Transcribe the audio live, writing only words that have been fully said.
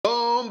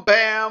Bam,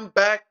 bam,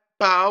 back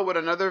bow with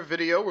another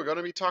video. We're going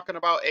to be talking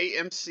about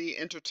AMC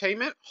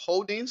Entertainment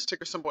Holdings,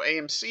 ticker symbol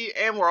AMC,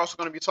 and we're also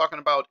going to be talking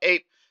about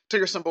APE,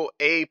 ticker symbol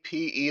APE,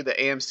 the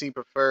AMC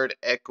Preferred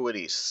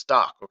Equity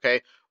stock.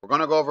 Okay, we're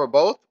going to go over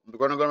both. We're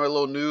going to go over a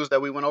little news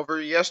that we went over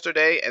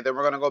yesterday, and then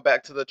we're going to go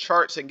back to the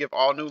charts and give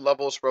all new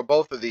levels for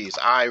both of these.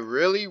 I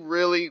really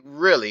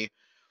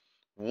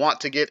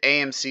want to get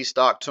AMC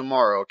stock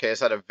tomorrow. Okay,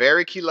 it's at a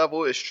very key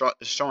level. It's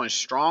showing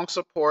strong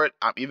support.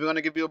 I'm even going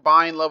to give you a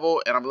buying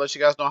level, and I'm going to let you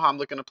guys know how I'm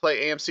looking to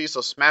play AMC.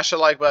 So smash the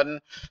like button,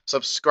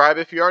 subscribe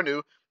if you are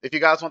new. If you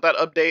guys want that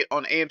update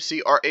on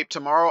AMC or APE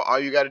tomorrow, all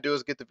you got to do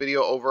is get the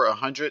video over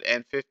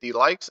 150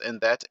 likes, and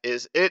that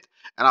is it.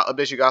 And I'll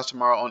update you guys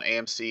tomorrow on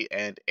AMC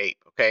and APE.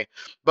 Okay,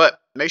 but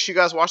make sure you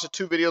guys watch the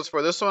two videos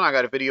for this one. I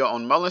got a video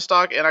on Mullen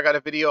stock, and I got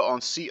a video on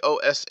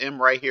COSM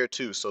right here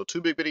too. So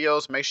two big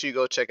videos. Make sure you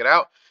go check it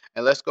out.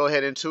 And let's go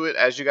ahead into it.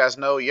 As you guys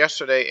know,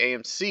 yesterday,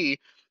 AMC,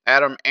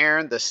 Adam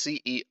Aron, the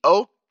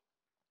CEO,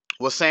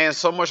 was saying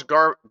so much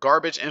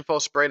garbage info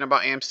spreading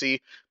about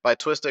AMC by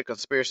twisted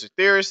conspiracy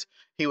theorists.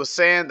 He was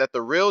saying that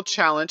the real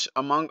challenge,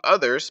 among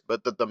others,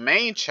 but the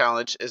main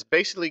challenge is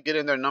basically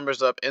getting their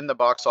numbers up in the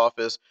box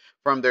office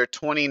from their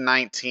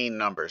 2019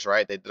 numbers,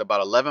 right? They did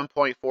about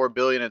 11.4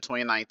 billion in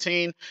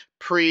 2019,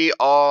 pre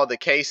all the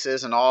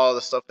cases and all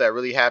the stuff that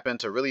really happened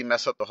to really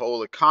mess up the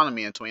whole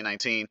economy in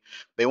 2019.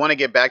 They want to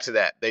get back to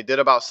that. They did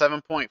about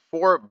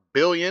 7.4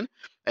 billion.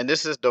 And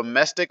this is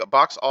domestic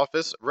box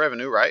office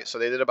revenue, right? So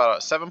they did about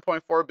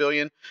 7.4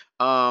 billion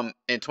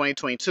in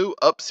 2022,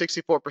 up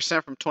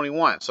 64% from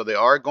 21. So they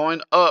are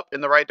going up in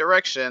the right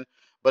direction,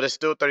 but it's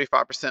still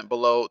 35%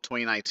 below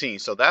 2019.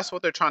 So that's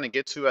what they're trying to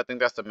get to. I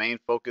think that's the main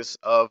focus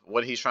of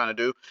what he's trying to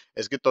do,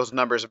 is get those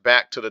numbers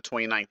back to the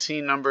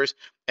 2019 numbers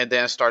and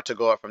then start to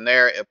go up from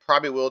there. It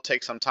probably will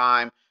take some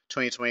time,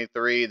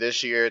 2023,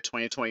 this year,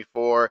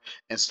 2024,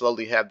 and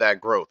slowly have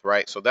that growth,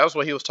 right? So that was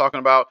what he was talking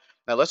about.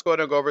 Now let's go ahead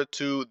and go over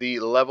to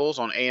the levels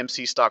on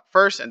AMC stock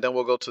first, and then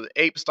we'll go to the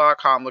APE stock,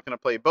 how I'm looking to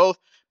play both.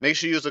 Make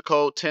sure you use the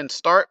code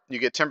 10START. You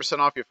get 10%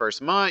 off your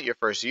first month, your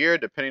first year,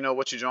 depending on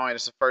what you join.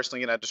 It's the first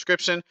link in that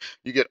description.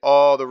 You get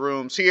all the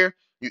rooms here.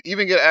 You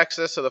even get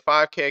access to the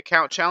 5K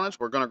account challenge.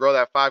 We're going to grow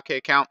that 5K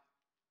account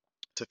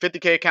to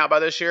 50K account by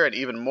this year and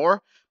even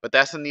more, but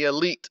that's in the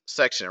elite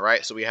section,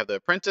 right? So we have the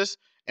apprentice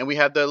and we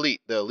have the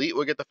elite. The elite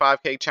will get the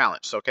 5K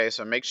challenge. Okay,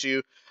 so make sure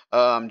you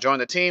join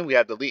the team. We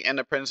have the elite and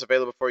the apprentice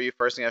available for you.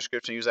 First in the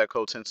description, use that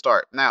code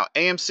 10START. Now,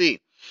 AMC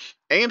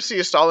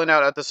is stalling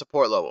out at the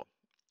support level.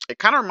 It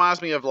kind of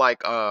reminds me of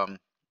like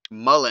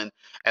Mullen,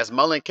 as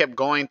Mullen kept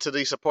going to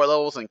these support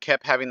levels and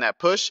kept having that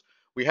push.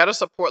 We had a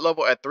support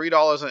level at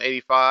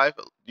 $3.85.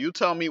 You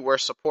tell me where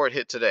support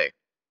hit today.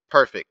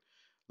 Perfect.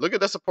 Look at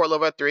the support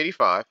level at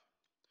 $3.85.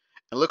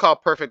 And look how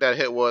perfect that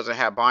hit was, and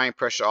had buying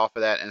pressure off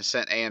of that and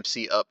sent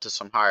AMC up to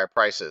some higher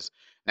prices.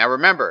 Now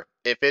remember,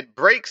 if it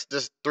breaks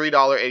this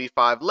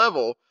 $3.85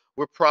 level,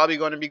 we're probably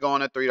going to be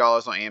going at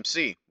 $3 on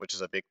AMC, which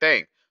is a big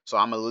thing. So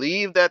I'm going to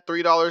leave that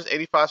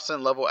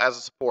 $3.85 level as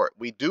a support.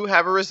 We do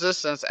have a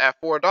resistance at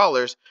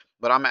 $4,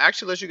 but I'm going to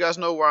actually let you guys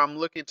know where I'm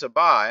looking to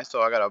buy.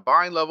 So I got a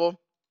buying level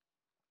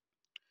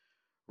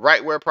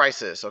right where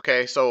price is.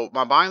 Okay, so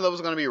my buying level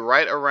is going to be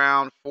right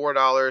around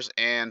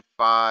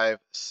 $4.05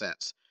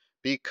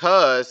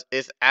 because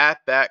it's at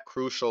that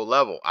crucial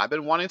level. I've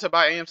been wanting to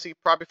buy AMC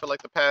probably for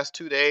like the past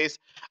 2 days.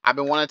 I've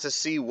been wanting to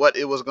see what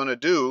it was going to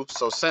do.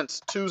 So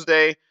since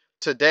Tuesday,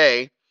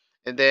 today,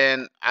 and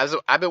then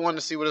I've been wanting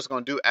to see what it's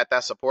going to do at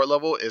that support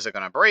level. Is it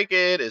going to break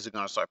it? Is it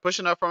going to start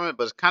pushing up from it?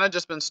 But it's kind of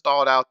just been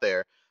stalled out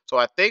there. So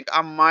I think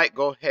I might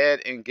go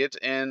ahead and get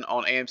in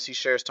on AMC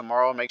shares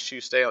tomorrow. Make sure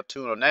you stay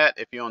tuned on that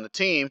if you're on the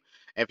team.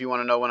 And if you want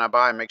to know when I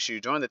buy, make sure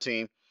you join the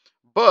team.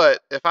 But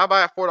if I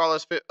buy at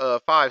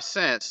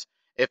 $4.05,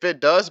 if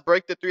it does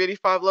break the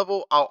 385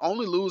 level, I'll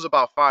only lose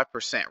about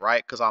 5%,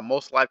 right? Because I'll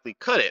most likely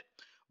cut it.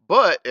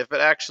 But if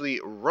it actually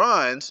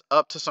runs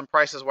up to some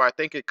prices where I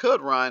think it could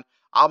run,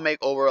 I'll make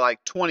over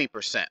like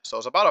 20%. So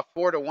it's about a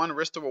 4-to-1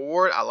 risk to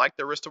reward. I like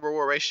the risk to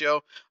reward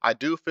ratio. I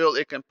do feel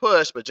it can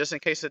push, but just in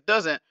case it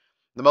doesn't,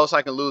 the most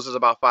I can lose is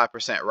about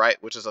 5%, right?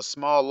 Which is a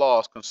small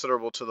loss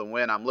considerable to the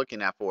win I'm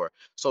looking at for.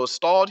 So it's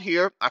stalled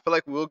here. I feel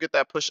like we will get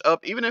that push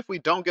up. Even if we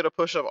don't get a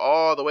push up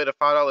all the way to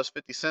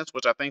 $5.50,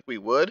 which I think we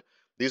would.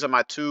 These are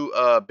my two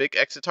big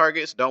exit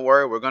targets. Don't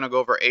worry, we're going to go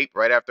over APE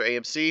right after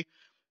AMC.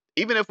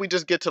 Even if we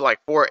just get to like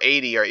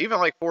 480 or even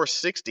like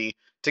 460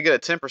 to get a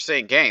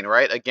 10% gain,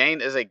 right? A gain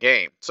is a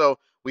gain. So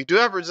we do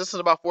have resistance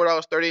about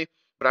 $4.30,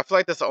 but I feel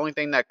like that's the only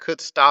thing that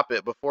could stop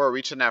it before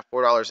reaching that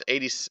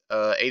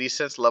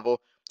 $4.80 level.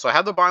 So I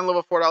have the buying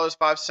level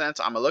 $4.05.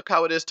 I'm going to look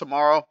how it is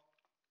tomorrow.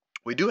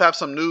 We do have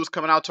some news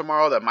coming out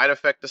tomorrow that might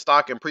affect the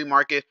stock in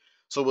pre-market.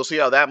 So we'll see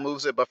how that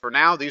moves it. But for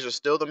now, these are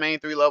still the main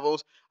three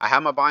levels. I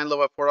have my buying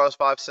level at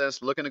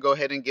 $4.05. Looking to go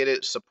ahead and get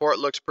it. Support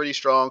looks pretty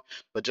strong.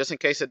 But just in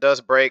case it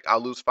does break, I'll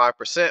lose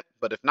 5%.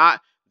 But if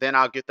not, then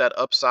I'll get that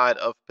upside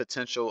of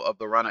potential of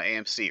the run of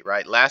AMC,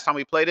 right? Last time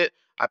we played it,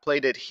 I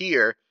played it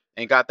here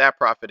and got that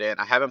profit in.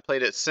 I haven't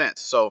played it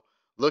since. So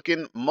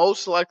looking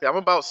most likely, I'm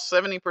about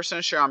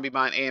 70% sure I'll be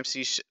buying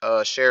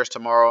AMC shares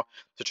tomorrow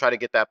to try to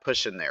get that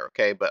push in there,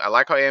 okay? But I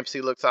like how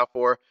AMC looks out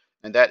for,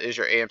 and that is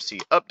your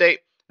AMC update.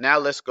 Now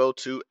let's go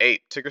to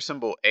APE, ticker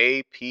symbol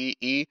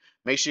APE.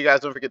 Make sure you guys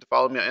don't forget to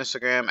follow me on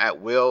Instagram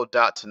at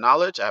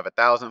will.toknowledge. I have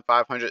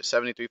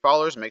 1,573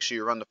 followers. Make sure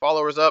you run the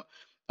followers up.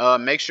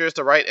 Make sure it's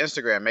the right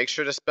Instagram. Make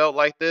sure it's spelled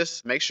like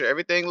this. Make sure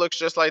everything looks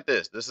just like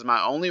this. This is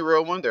my only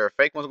real one. There are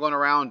fake ones going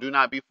around. Do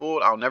not be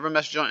fooled. I'll never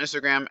message you on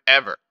Instagram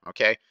ever,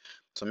 okay?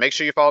 So make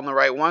sure you're following the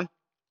right one.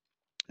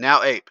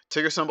 Now APE,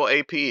 ticker symbol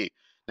APE.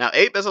 Now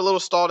APE is a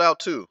little stalled out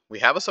too. We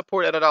have a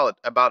support at about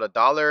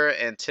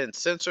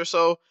 $1.10 or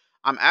so.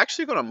 I'm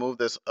actually going to move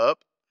this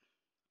up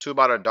to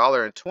about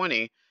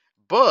 $1.20,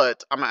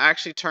 but I'm going to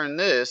actually turn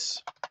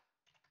this.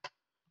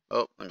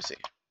 Oh, let me see.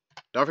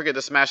 Don't forget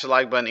to smash the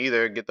like button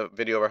either. Get the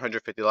video over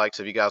 150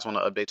 likes if you guys want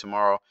to update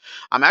tomorrow.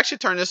 I'm actually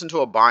turning this into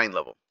a buying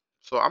level.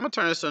 So I'm going to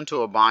turn this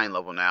into a buying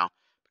level now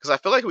because I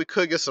feel like we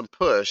could get some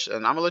push,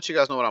 and I'm going to let you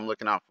guys know what I'm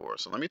looking out for.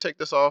 So let me take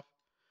this off.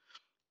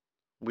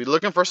 We're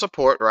looking for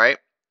support, right?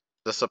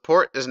 The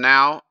support is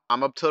now,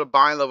 I'm up to the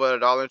buying level at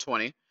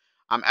 $1.20.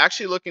 I'm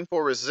actually looking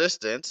for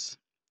resistance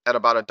at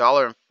about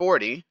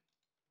 $1.40.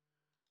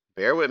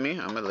 Bear with me.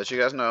 I'm going to let you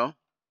guys know.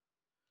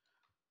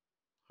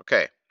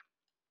 Okay.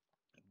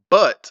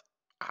 But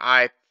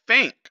I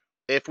think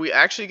if we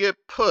actually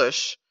get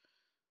push,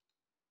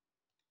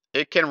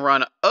 it can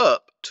run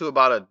up to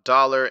about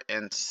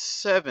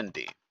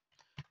 $1.70.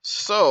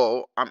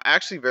 So I'm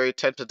actually very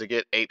tempted to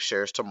get APE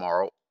shares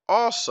tomorrow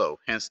also,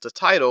 hence the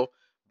title,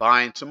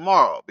 buying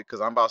tomorrow,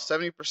 because I'm about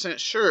 70%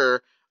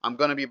 sure I'm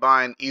going to be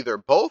buying either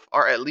both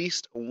or at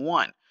least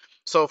one.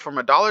 So from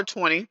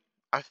 $1.20,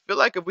 I feel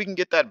like if we can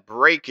get that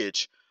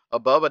breakage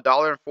above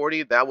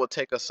 $1.40, that will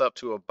take us up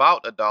to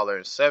about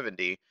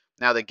 $1.70.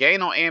 Now the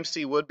gain on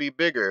AMC would be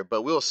bigger,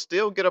 but we'll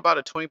still get about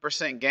a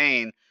 20%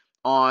 gain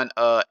on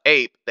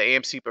APE, the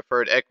AMC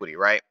preferred equity,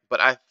 right?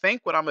 But I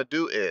think what I'm going to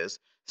do is,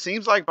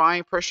 seems like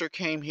buying pressure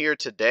came here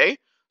today.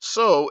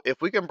 So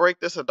if we can break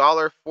this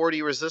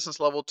 $1.40 resistance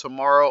level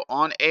tomorrow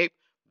on APE,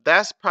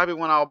 that's probably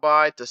when I'll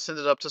buy to send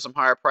it up to some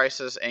higher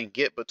prices and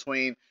get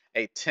between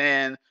a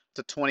 10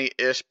 to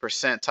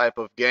 20-ish% type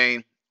of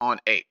gain on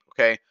APE,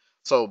 okay?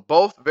 So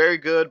both very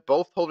good,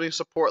 both holding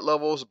support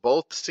levels,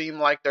 both seem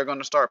like they're going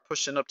to start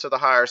pushing up to the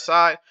higher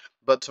side.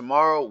 But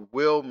tomorrow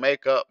will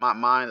make up my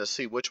mind to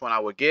see which one I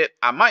would get.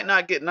 I might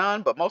not get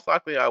none, but most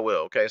likely I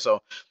will. Okay,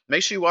 so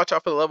make sure you watch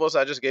out for the levels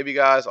I just gave you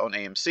guys on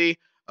AMC.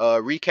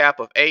 Recap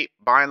of APE,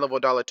 buying level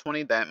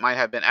 $1.20 that might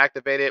have been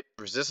activated.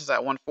 Resistance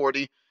at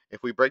 140.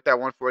 If we break that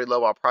 140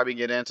 level, I'll probably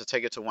get in to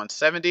take it to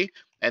 170.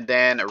 And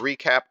then a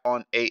recap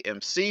on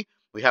AMC.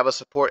 We have a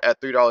support at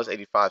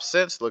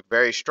 $3.85. Look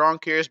very strong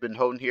here. It's been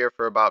holding here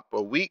for about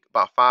a week,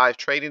 about 5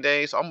 trading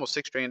days, almost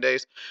 6 trading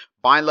days.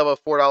 Buying level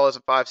of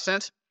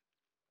 $4.05.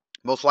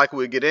 Most likely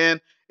we'll get in.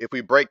 If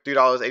we break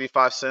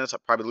 $3.85, I'll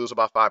probably lose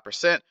about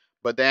 5%.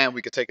 But then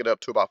we could take it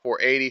up to about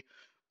 $4.80,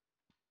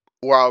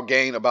 or I'll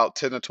gain about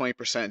 10 to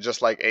 20%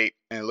 just like APE,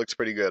 and it looks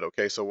pretty good.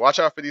 Okay, so watch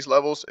out for these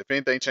levels. If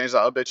anything changes,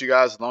 I'll update you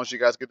guys as long as you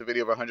guys get the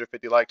video over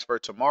 150 likes for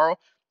tomorrow.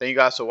 Thank you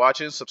guys for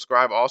watching.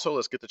 Subscribe also.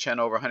 Let's get the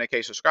channel over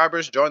 100K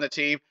subscribers. Join the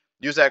team.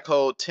 Use that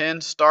code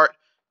 10START.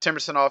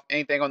 10% off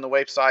anything on the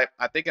website.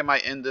 I think it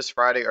might end this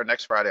Friday or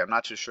next Friday. I'm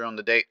not too sure on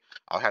the date.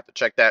 I'll have to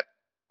check that.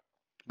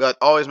 But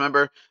always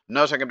remember,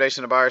 no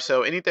recommendation to buy or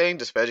sell anything,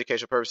 just for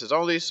educational purposes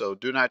only. So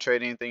do not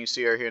trade anything you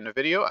see or hear in the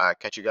video. I'll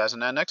catch you guys in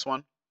that next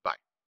one.